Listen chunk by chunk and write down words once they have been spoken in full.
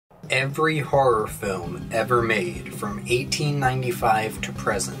every horror film ever made from 1895 to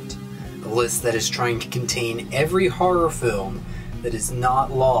present. A list that is trying to contain every horror film that is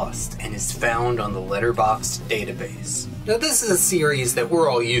not lost and is found on the Letterboxd database. Now this is a series that we're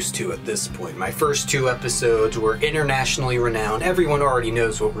all used to at this point. My first 2 episodes were internationally renowned. Everyone already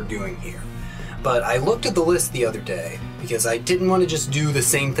knows what we're doing here. But I looked at the list the other day because I didn't want to just do the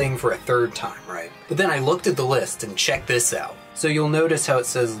same thing for a 3rd time, right? But then I looked at the list and checked this out. So you'll notice how it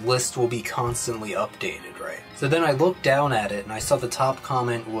says list will be constantly updated, right? So then I looked down at it and I saw the top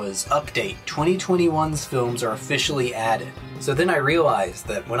comment was update, 2021's films are officially added. So then I realized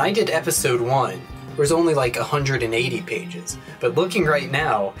that when I did episode 1, there was only like 180 pages. But looking right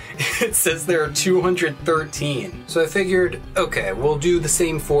now, it says there are 213. So I figured, okay, we'll do the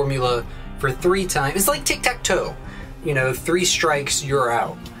same formula for 3 times. It's like tic-tac-toe. You know, 3 strikes, you're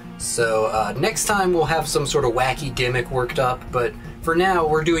out. So next time we'll have some sort of wacky gimmick worked up, but for now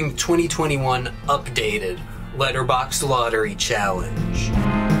we're doing 2021 updated Letterboxd Lottery Challenge.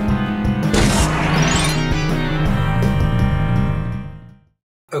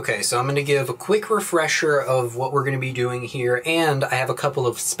 Okay, so I'm going to give a quick refresher of what we're going to be doing here, and I have a couple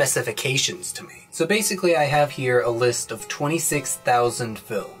of specifications to make. So basically I have here a list of 26,000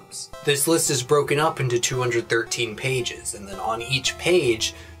 films. This list is broken up into 213 pages, and then on each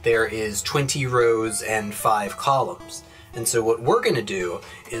page there is 20 rows and 5 columns. And so what we're going to do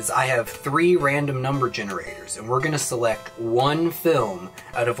is I have 3 random number generators, and we're going to select 1 film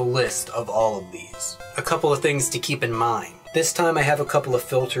out of a list of all of these. A couple of things to keep in mind. This time I have a couple of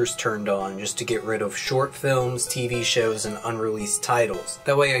filters turned on just to get rid of short films, TV shows, and unreleased titles.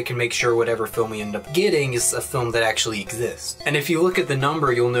 That way I can make sure whatever film we end up getting is a film that actually exists. And if you look at the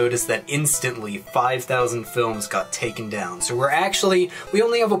number, you'll notice that instantly 5,000 films got taken down. So we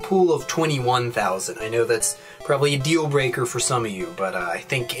only have a pool of 21,000. I know that's probably a deal breaker for some of you, but I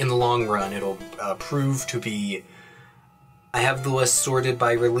think in the long run it'll prove to be... I have the list sorted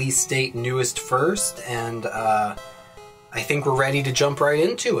by release date newest first, and I think we're ready to jump right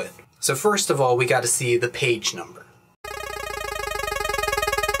into it. So first of all, we got to see the page number.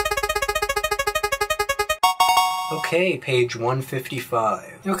 Okay, page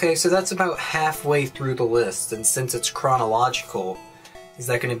 155. Okay, so that's about halfway through the list, and since it's chronological, is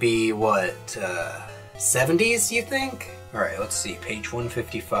that going to be, what, 70s, you think? Alright, let's see, page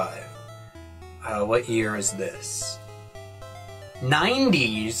 155. What year is this?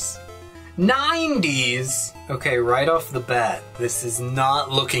 90s? 90s? Okay, right off the bat, this is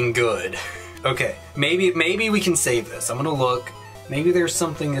not looking good. Okay, maybe we can save this. I'm gonna look. Maybe there's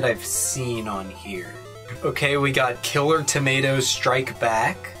something that I've seen on here. Okay, we got Killer Tomatoes Strike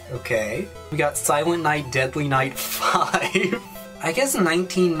Back. Okay. We got Silent Night, Deadly Night 5. I guess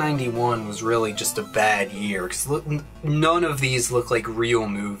 1991 was really just a bad year, because none of these look like real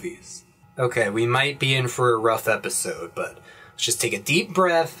movies. Okay, we might be in for a rough episode, but let's just take a deep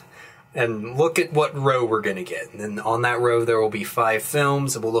breath and look at what row we're gonna get. And then on that row there will be 5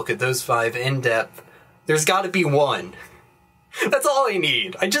 films, and we'll look at those 5 in depth. There's gotta be 1. That's all I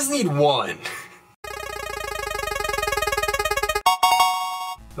need. I just need 1.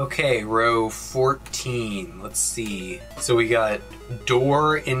 Okay, row 14. Let's see. So we got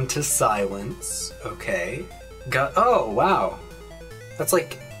Door into Silence. Okay. Oh, wow. That's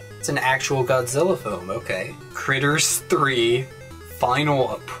like, it's an actual Godzilla film. Okay. Critters 3. Final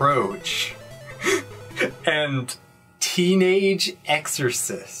Approach, and Teenage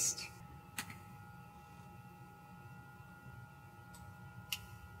Exorcist.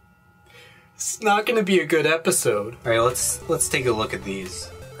 It's not gonna be a good episode. Alright, let's take a look at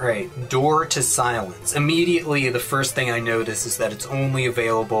these. Alright, Door to Silence. Immediately, the first thing I notice is that it's only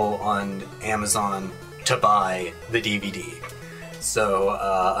available on Amazon to buy the DVD. So,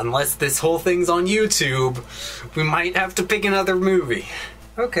 unless this whole thing's on YouTube, we might have to pick another movie.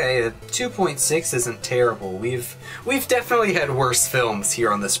 Okay, 2.6 isn't terrible. We've definitely had worse films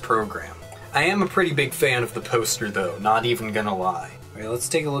here on this program. I am a pretty big fan of the poster though, not even gonna lie. Alright, let's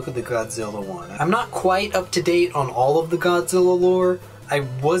take a look at the Godzilla one. I'm not quite up to date on all of the Godzilla lore. I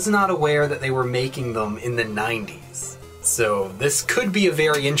was not aware that they were making them in the 90s. So, this could be a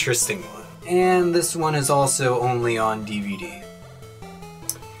very interesting one. And this one is also only on DVD.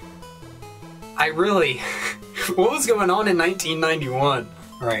 What was going on in 1991?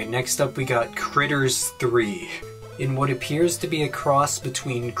 Alright, next up we got Critters 3. In what appears to be a cross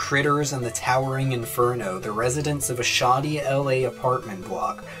between Critters and the Towering Inferno, the residents of a shoddy LA apartment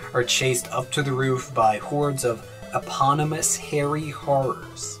block are chased up to the roof by hordes of eponymous hairy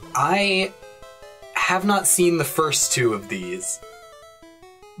horrors. I have not seen the first 2 of these,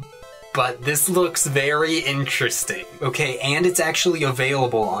 but this looks very interesting. Okay, and it's actually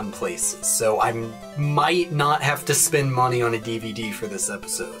available on places, so I might not have to spend money on a DVD for this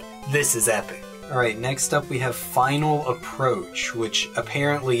episode. This is epic. Alright, next up we have Final Approach, which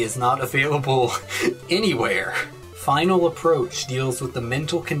apparently is not available anywhere. Final Approach deals with the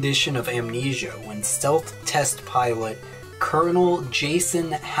mental condition of amnesia when stealth test pilot Colonel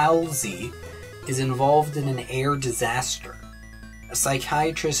Jason Halsey is involved in an air disaster. A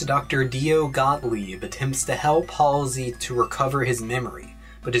psychiatrist, Dr. Dio Gottlieb, attempts to help Halsey to recover his memory,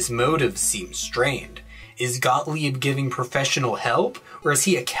 but his motives seem strained. Is Gottlieb giving professional help, or is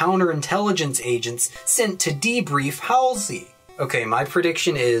he a counterintelligence agent sent to debrief Halsey? Okay, my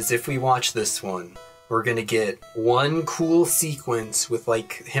prediction is if we watch this one, we're gonna get one cool sequence with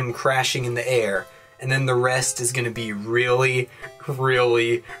like him crashing in the air, and then the rest is gonna be really,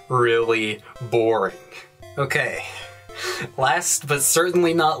 really, really boring. Okay. Last but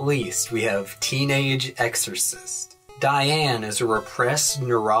certainly not least, we have Teenage Exorcist. Diane is a repressed,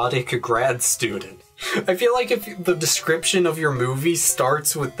 neurotic grad student. I feel like if the description of your movie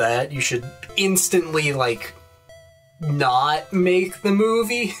starts with that, you should instantly, like, not make the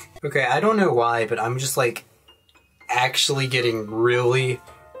movie. Okay, I don't know why, but I'm just, like, actually getting really,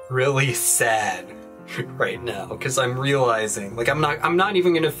 really sad right now, because I'm realizing, like, I'm not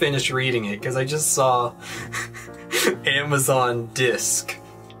even gonna finish reading it, because I just saw Amazon disc.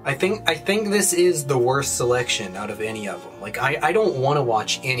 I think this is the worst selection out of any of them. Like, I don't want to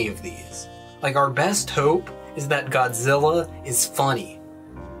watch any of these. Like, our best hope is that Godzilla is funny.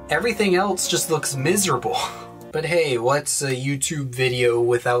 Everything else just looks miserable. But hey, what's a YouTube video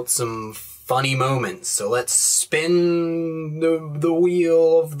without some funny moments? So let's spin the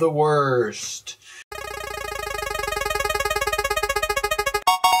wheel of the worst.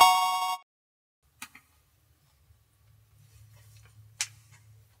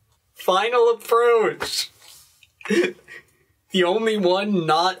 Final Approach! The only one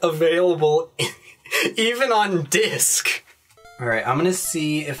not available even on disc. Alright, I'm gonna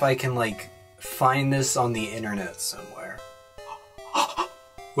see if I can, like, find this on the internet somewhere.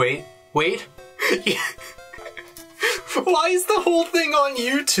 Wait. Why is the whole thing on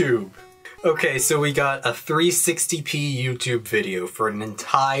YouTube? Okay, so we got a 360p YouTube video for an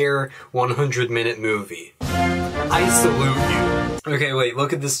entire 100-minute movie. I salute you. Okay, wait,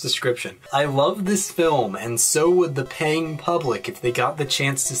 look at this description. I love this film, and so would the paying public if they got the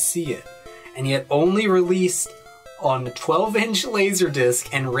chance to see it. And yet only released on 12-inch LaserDisc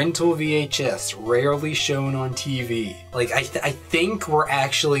and rental VHS, rarely shown on TV. Like, I think we're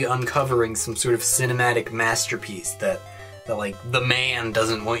actually uncovering some sort of cinematic masterpiece that, like, the man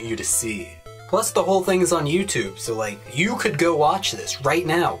doesn't want you to see. Plus, the whole thing is on YouTube, so, like, you could go watch this right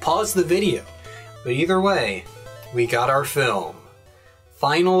now. Pause the video. But either way, we got our film.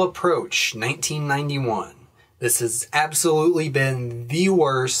 Final Approach, 1991. This has absolutely been the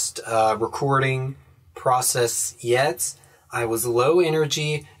worst recording process yet. I was low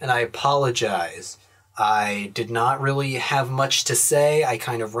energy, and I apologize. I did not really have much to say. I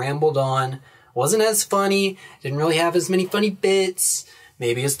kind of rambled on. Wasn't as funny. Didn't really have as many funny bits.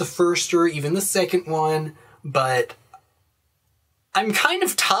 Maybe as the first or even the second one. But I'm kind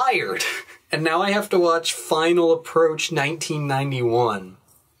of tired. And now I have to watch Final Approach 1991.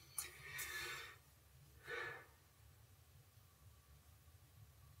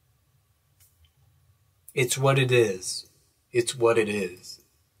 It's what it is. It's what it is.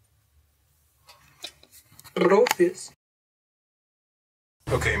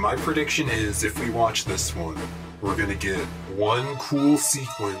 Okay, my prediction is if we watch this one, we're gonna get one cool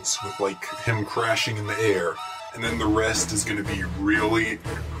sequence with, like, him crashing in the air, and then the rest is gonna be really,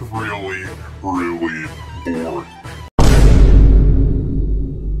 really, really boring.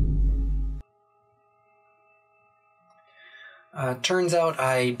 Turns out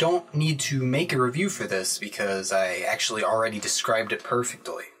I don't need to make a review for this because I actually already described it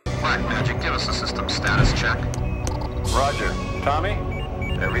perfectly. Black Magic, give us a system status check. Roger. Tommy?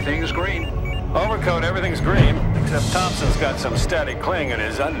 Everything's green. Overcoat, everything's green, except Thompson's got some static cling in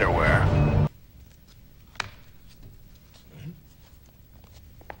his underwear.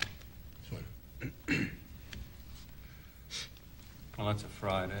 Well, that's a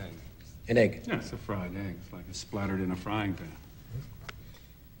fried egg. An egg? Yeah, it's a fried egg. It's like it's splattered in a frying pan.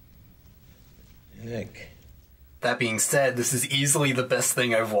 An egg. That being said, this is easily the best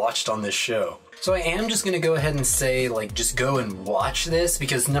thing I've watched on this show. So I am just gonna go ahead and say, like, just go and watch this,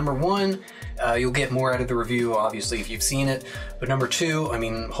 because number one, you'll get more out of the review, obviously, if you've seen it. But number two, I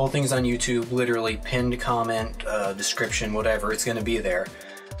mean, whole thing's on YouTube, literally, pinned comment, description, whatever, it's gonna be there.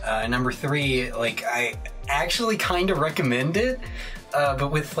 Number three, like, I actually kind of recommend it.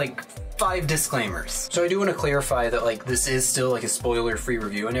 but with like 5 disclaimers. So I do want to clarify that like this is still like a spoiler-free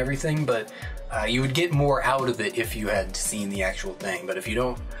review and everything, but you would get more out of it if you had seen the actual thing, but if you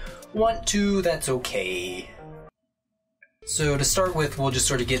don't want to, that's okay. So to start with, we'll just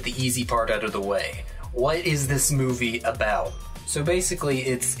sort of get the easy part out of the way. What is this movie about? So basically,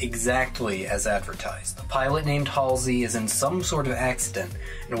 it's exactly as advertised. A pilot named Halsey is in some sort of accident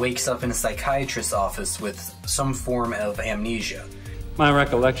and wakes up in a psychiatrist's office with some form of amnesia. My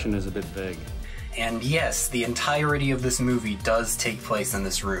recollection is a bit vague. And yes, the entirety of this movie does take place in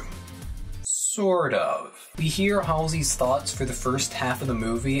this room. Sort of. We hear Halsey's thoughts for the first half of the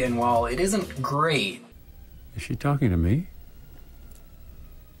movie, and while it isn't great... Is she talking to me?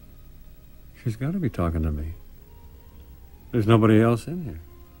 She's got to be talking to me. There's nobody else in here.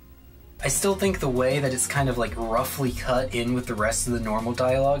 I still think the way that it's kind of like roughly cut in with the rest of the normal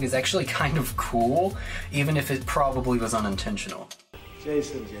dialogue is actually kind of cool, even if it probably was unintentional.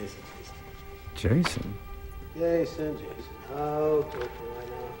 Jason. Jason? Jason. Oh,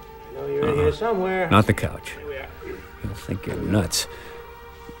 I know you're in here somewhere. Not the couch. Here we are. You'll think you're nuts.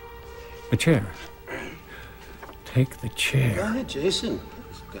 A chair. Take the Go chair. ahead, Jason.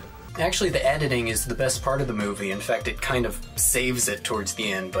 Actually, the editing is the best part of the movie. In fact, it kind of saves it towards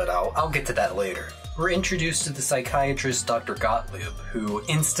the end, but I'll get to that later. We're introduced to the psychiatrist, Dr. Gottlieb, who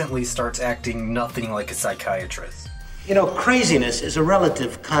instantly starts acting nothing like a psychiatrist. You know, craziness is a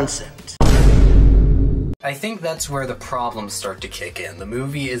relative concept. I think that's where the problems start to kick in. The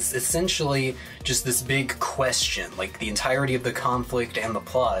movie is essentially just this big question. Like, the entirety of the conflict and the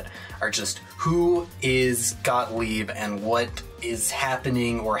plot are just who is Gottlieb and what is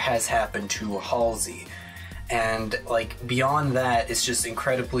happening or has happened to Halsey. And, like, beyond that, it's just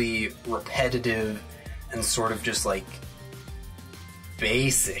incredibly repetitive and sort of just, like,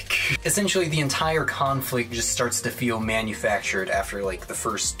 basic. Essentially, the entire conflict just starts to feel manufactured after, like, the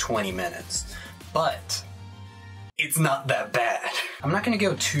first 20 minutes. But it's not that bad. I'm not gonna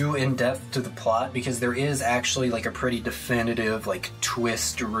go too in-depth to the plot because there is actually like a pretty definitive like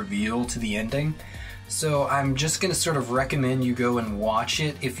twist or reveal to the ending. So I'm just gonna sort of recommend you go and watch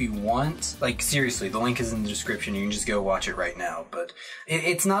it if you want. Like seriously, the link is in the description, you can just go watch it right now. But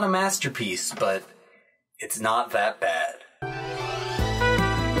it's not a masterpiece, but it's not that bad.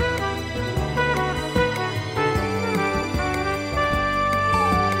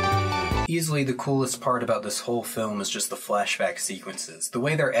 Easily the coolest part about this whole film is just the flashback sequences. The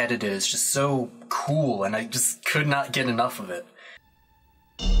way they're edited is just so cool, and I just could not get enough of it.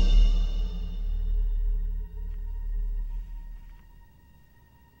 A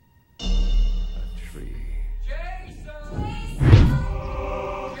tree.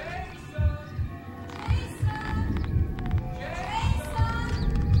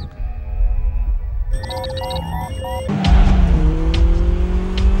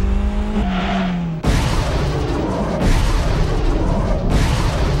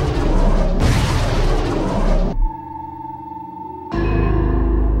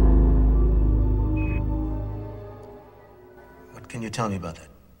 What can you tell me about that?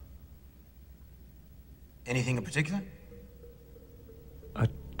 Anything in particular? A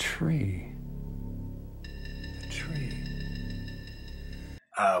tree. A tree.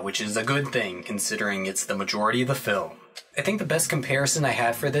 Which is a good thing, considering it's the majority of the film. I think the best comparison I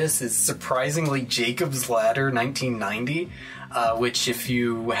have for this is surprisingly Jacob's Ladder 1990, which if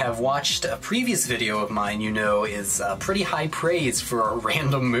you have watched a previous video of mine, you know is pretty high praise for a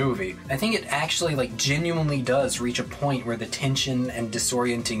random movie. I think it actually like genuinely does reach a point where the tension and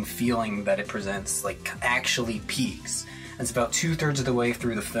disorienting feeling that it presents like actually peaks. It's about 2/3 of the way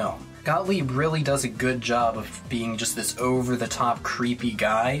through the film. Gottlieb really does a good job of being just this over-the-top creepy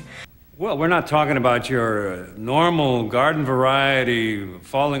guy. Well, we're not talking about your normal garden variety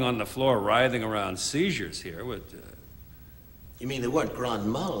falling on the floor, writhing around seizures here. You mean they weren't grand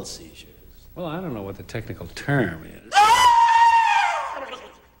mal seizures? Well, I don't know what the technical term is.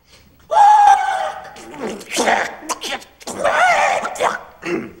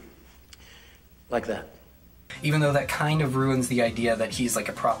 Like that. Even though that kind of ruins the idea that he's like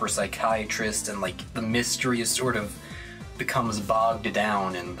a proper psychiatrist and like the mystery is sort of becomes bogged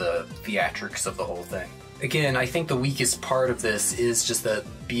down in the theatrics of the whole thing. Again, I think the weakest part of this is just that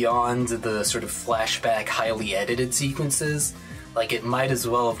beyond the sort of flashback, highly edited sequences, like it might as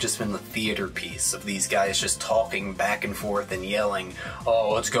well have just been the theater piece of these guys just talking back and forth and yelling,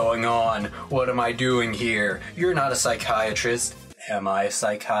 "Oh, what's going on? What am I doing here? You're not a psychiatrist. Am I a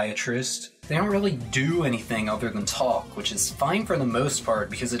psychiatrist?" They don't really do anything other than talk, which is fine for the most part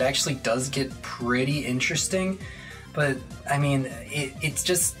because it actually does get pretty interesting. But, I mean, it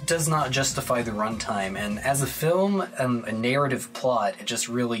just does not justify the runtime, and as a film, a narrative plot, it just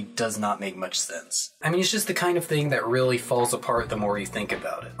really does not make much sense. I mean, it's just the kind of thing that really falls apart the more you think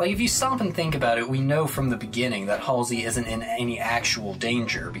about it. Like, if you stop and think about it, we know from the beginning that Halsey isn't in any actual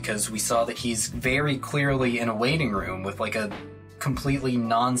danger, because we saw that he's very clearly in a waiting room with, like, a completely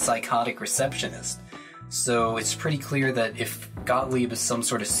non-psychotic receptionist. So it's pretty clear that if Gottlieb is some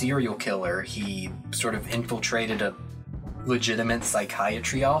sort of serial killer, he sort of infiltrated a legitimate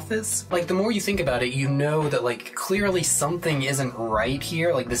psychiatry office. Like, the more you think about it, you know that, like, clearly something isn't right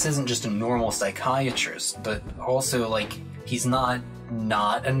here. Like, this isn't just a normal psychiatrist, but also, like, he's not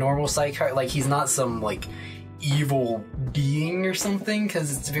a normal psychiatrist. Like, he's not some, like, evil being or something,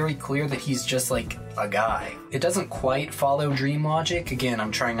 because it's very clear that he's just, like, a guy. It doesn't quite follow dream logic. Again,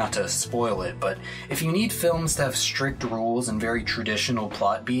 I'm trying not to spoil it, but if you need films to have strict rules and very traditional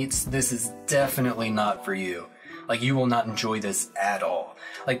plot beats, this is definitely not for you. Like, you will not enjoy this at all.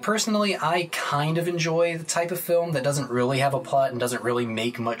 Like, personally, I kind of enjoy the type of film that doesn't really have a plot and doesn't really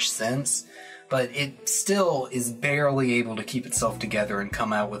make much sense, but it still is barely able to keep itself together and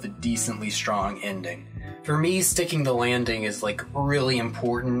come out with a decently strong ending. For me, sticking the landing is, like, really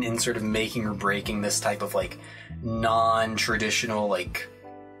important in sort of making or breaking this type of, like, non-traditional, like,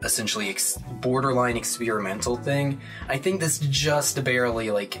 essentially borderline experimental thing. I think this just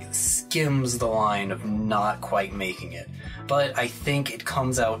barely, like, skims the line of not quite making it. But I think it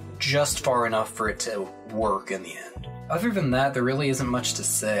comes out just far enough for it to work in the end. Other than that, there really isn't much to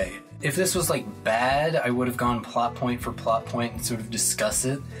say. If this was, like, bad, I would have gone plot point for plot point and sort of discuss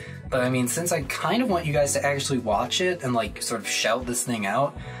it. But I mean, since I kind of want you guys to actually watch it and, like, sort of shout this thing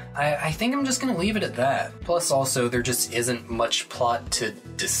out, I think I'm just gonna leave it at that. Plus, also, there just isn't much plot to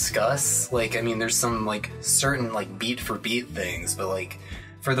discuss. Like, I mean, there's some, like, certain, like, beat-for-beat things, but, like,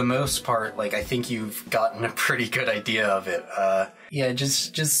 for the most part, like, I think you've gotten a pretty good idea of it. Yeah,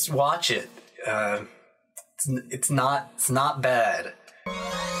 just watch it. It's not bad.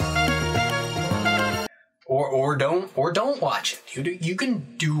 Or don't watch it. You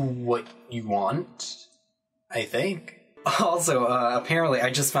can do what you want, I think. Also, apparently,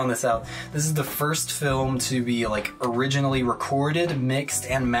 I just found this out. This is the first film to be, like, originally recorded, mixed,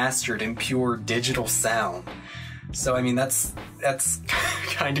 and mastered in pure digital sound. So, I mean, that's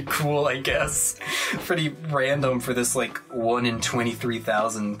kind of cool, I guess. Pretty random for this, like, 1 in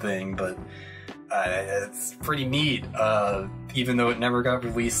 23,000 thing, but it's pretty neat, even though it never got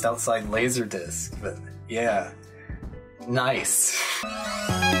released outside LaserDisc. But, yeah. Nice.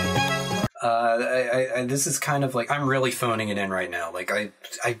 This is kind of like, I'm really phoning it in right now. Like,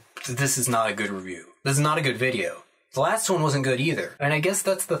 this is not a good review. This is not a good video. The last one wasn't good either. And I guess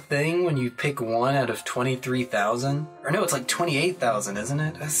that's the thing when you pick one out of 23,000. Or no, it's like 28,000, isn't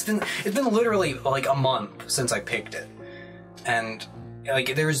it? It's been literally like a month since I picked it. And,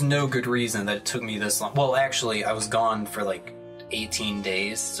 like, there's no good reason that it took me this long. Well, actually, I was gone for like 18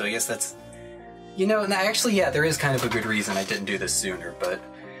 days, so I guess that's, you know, actually, yeah, there is kind of a good reason I didn't do this sooner, but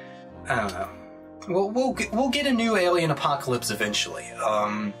I don't know. We'll get a new Alien Apocalypse eventually.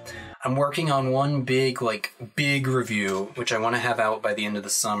 I'm working on one big review, which I want to have out by the end of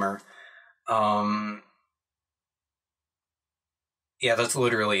the summer. Yeah, that's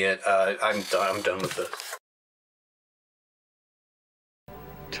literally it. I'm done with this.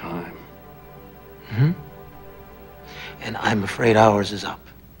 Time. And I'm afraid ours is up.